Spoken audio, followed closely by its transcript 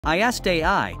I asked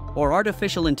AI, or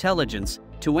artificial intelligence,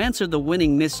 to answer the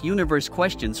winning Miss Universe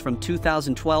questions from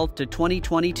 2012 to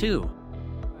 2022.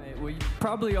 Well,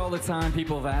 probably all the time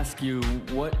people have asked you,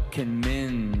 what can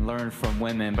men learn from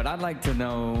women? But I'd like to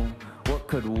know, what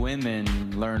could women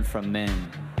learn from men?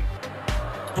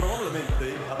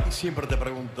 Probablemente a ti siempre te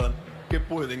preguntan qué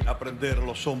pueden aprender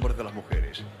los hombres de las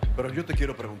mujeres. Pero yo te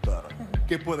quiero preguntar,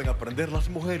 ¿qué pueden aprender las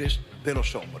mujeres de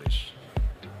los hombres?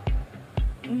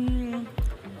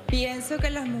 Pienso que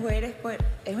las mujeres, pues,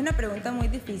 es una pregunta muy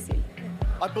difícil.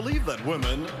 I believe that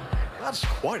women, that's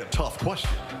quite a tough question.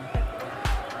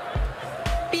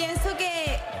 Pienso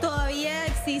que todavía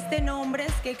existen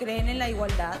hombres que creen en la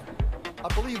igualdad.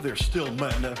 I believe there's still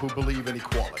men who believe in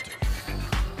equality.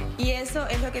 Y eso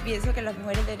es lo que pienso que las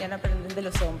mujeres deberían aprender de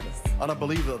los hombres. And I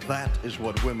believe that that is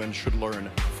what women should learn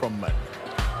from men.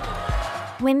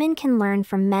 Women can learn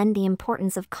from men the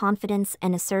importance of confidence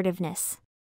and assertiveness.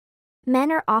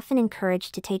 Men are often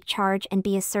encouraged to take charge and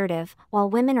be assertive, while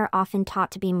women are often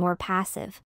taught to be more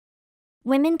passive.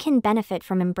 Women can benefit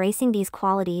from embracing these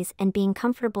qualities and being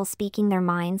comfortable speaking their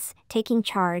minds, taking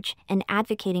charge, and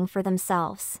advocating for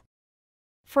themselves.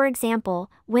 For example,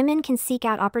 women can seek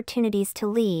out opportunities to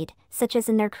lead, such as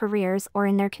in their careers or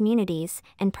in their communities,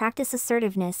 and practice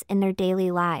assertiveness in their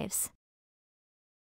daily lives.